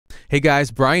Hey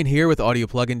guys, Brian here with Audio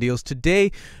Plugin Deals.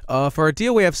 Today, for our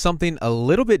deal, we have something a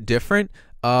little bit different,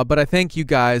 but I think you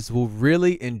guys will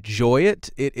really enjoy it.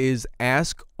 It is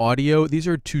Ask Audio. These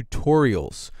are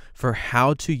tutorials for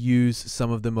how to use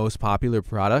some of the most popular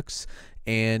products.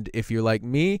 And if you're like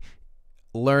me,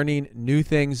 learning new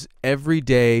things every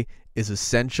day is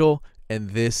essential.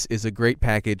 And this is a great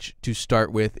package to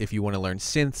start with if you want to learn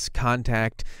synths,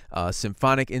 Kontakt,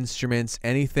 symphonic instruments,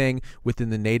 anything within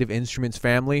the Native Instruments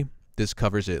family. This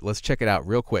covers it. Let's check it out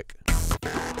real quick.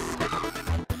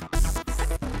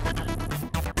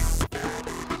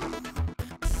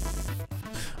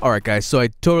 Alright guys, so I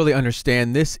totally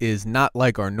understand this is not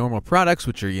like our normal products,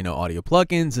 which are, audio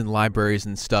plugins and libraries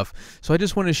and stuff. So I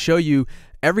just want to show you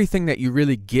everything that you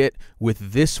really get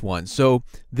with this one. So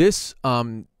this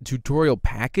tutorial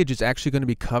package is actually going to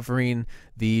be covering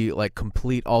the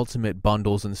complete ultimate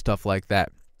bundles and stuff like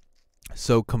that.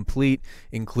 So Komplete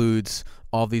includes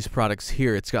all these products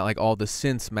here. It's got all the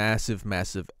synths,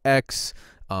 Massive X,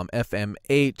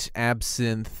 FM8,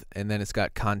 Absinthe, and then it's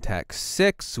got Kontakt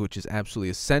 6, which is absolutely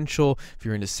essential if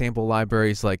you're into sample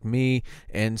libraries like me.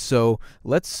 And so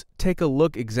let's take a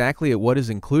look exactly at what is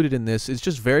included in this. It's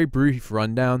just very brief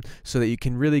rundown so that you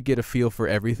can really get a feel for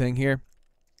everything here.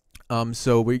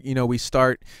 So we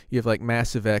start, you have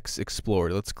Massive X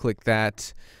Explorer. Let's click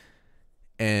that,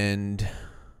 and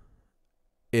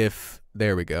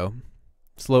there we go.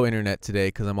 Slow internet today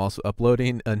because I'm also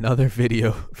uploading another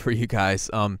video for you guys.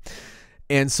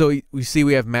 And so we see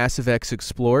we have Massive X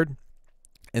Explored,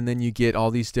 and then you get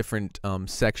all these different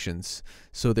sections.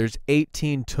 So there's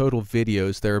 18 total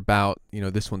videos. They're about,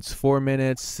 this one's 4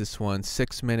 minutes, this one's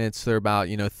 6 minutes. They're about,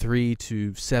 3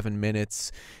 to 7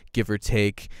 minutes, give or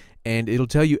take. And it'll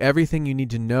tell you everything you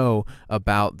need to know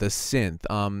about the synth.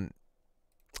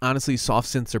 Honestly, soft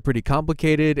synths are pretty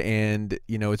complicated, and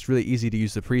it's really easy to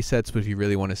use the presets, but if you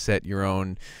really want to set your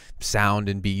own sound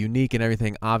and be unique and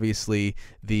everything, obviously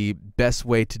the best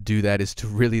way to do that is to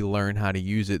really learn how to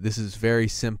use it. This is very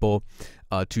simple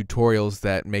tutorials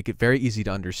that make it very easy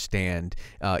to understand.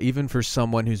 Even for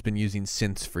someone who's been using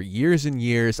synths for years and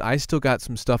years, I still got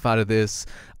some stuff out of this,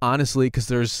 honestly, because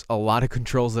there's a lot of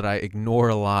controls that I ignore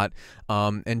a lot,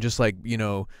 and just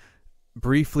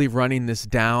briefly running this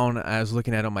down, I was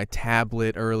looking at it on my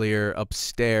tablet earlier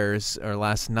upstairs, or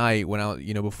last night when I,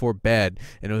 before bed,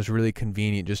 and it was really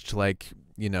convenient just to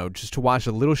just to watch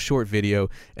a little short video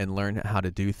and learn how to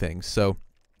do things. So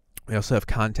we also have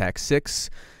Kontakt 6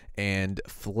 and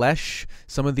Flesh.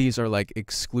 Some of these are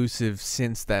exclusive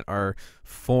synths that are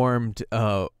formed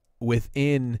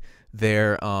within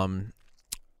their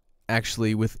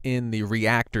actually within the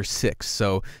Reactor 6.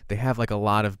 So they have a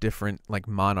lot of different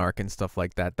Monarch and stuff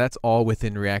like that. That's all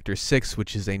within Reactor 6,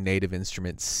 which is a Native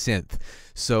Instruments synth.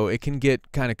 So it can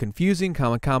get kind of confusing,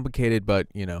 kind of complicated, but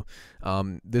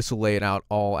this will lay it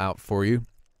all out for you.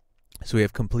 So we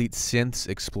have Komplete Synths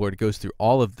Explored. It goes through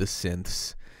all of the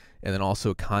synths, and then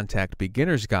also Kontakt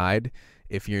Beginner's Guide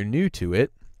if you're new to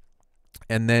it,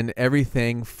 and then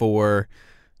everything from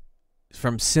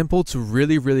simple to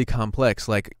really, really complex,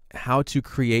 like how to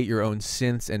create your own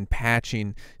synths and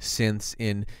patching synths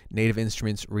in Native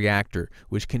Instruments Reactor,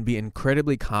 which can be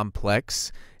incredibly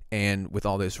complex and with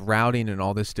all this routing and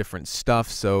all this different stuff.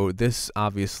 So this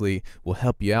obviously will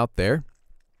help you out there.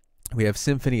 We have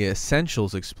Symphony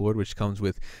Essentials Explored, which comes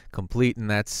with Komplete, and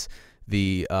that's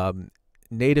the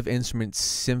Native Instruments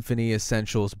Symphony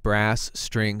Essentials brass,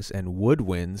 strings, and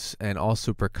woodwinds, and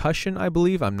also percussion, I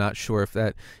believe. I'm not sure if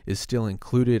that is still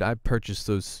included. I purchased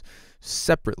those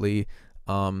separately.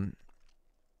 And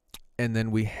then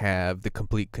we have the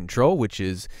Complete Control, which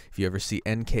is, if you ever see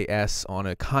NKS on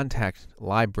a Kontakt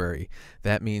library,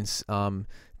 that means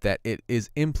that it is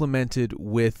implemented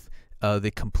with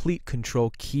the Complete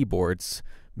Control keyboards,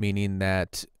 meaning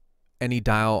that any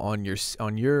dial on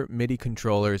your MIDI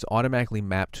controller is automatically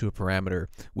mapped to a parameter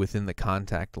within the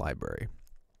Kontakt library.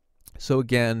 So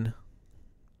again,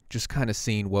 just kind of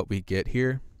seeing what we get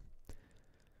here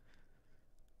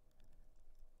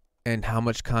and how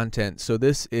much content. So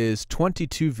this is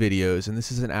 22 videos, and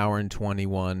this is an hour and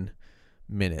 21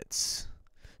 minutes.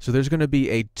 So there's going to be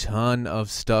a ton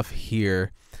of stuff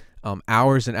here,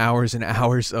 hours and hours and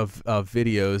hours of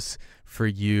videos for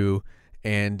you.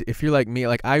 And if you're like me,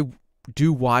 I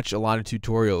do watch a lot of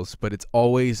tutorials, but it's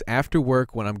always after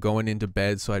work when I'm going into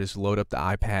bed, so I just load up the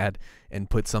iPad and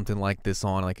put something like this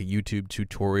on, like a YouTube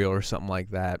tutorial or something like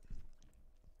that.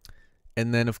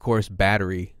 And then of course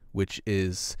Battery, which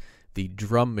is the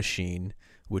drum machine,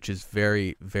 which is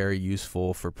very, very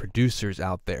useful for producers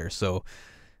out there. So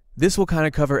This will kind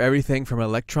of cover everything from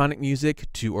electronic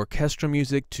music to orchestral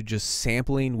music to just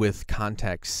sampling with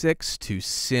Kontakt 6 to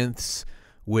synths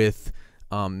with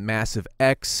Massive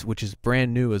X, which is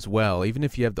brand new as well. Even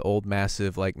if you have the old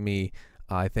Massive like me,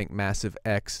 I think Massive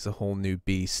X is a whole new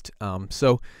beast.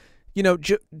 So, you know,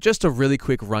 just a really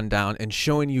quick rundown and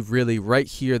showing you really right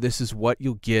here, this is what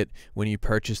you'll get when you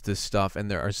purchase this stuff,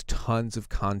 and there is tons of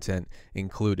content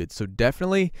included. So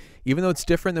definitely, even though it's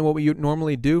different than what we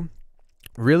normally do,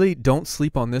 really don't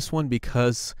sleep on this one,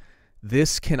 because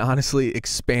this can honestly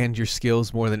expand your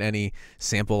skills more than any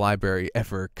sample library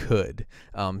ever could.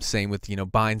 Same with, you know,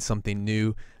 buying something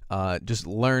new, just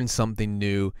learn something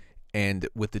new, and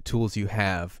with the tools you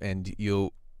have, and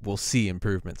we'll see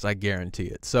improvements, I guarantee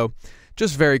it. So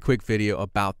just very quick video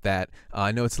about that.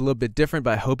 I know it's a little bit different,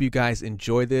 but I hope you guys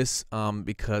enjoy this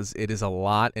because it is a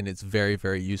lot and it's very,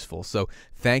 very useful. So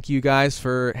thank you guys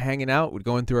for hanging out. We're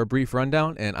going through our brief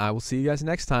rundown, and I will see you guys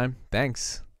next time.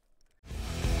 Thanks.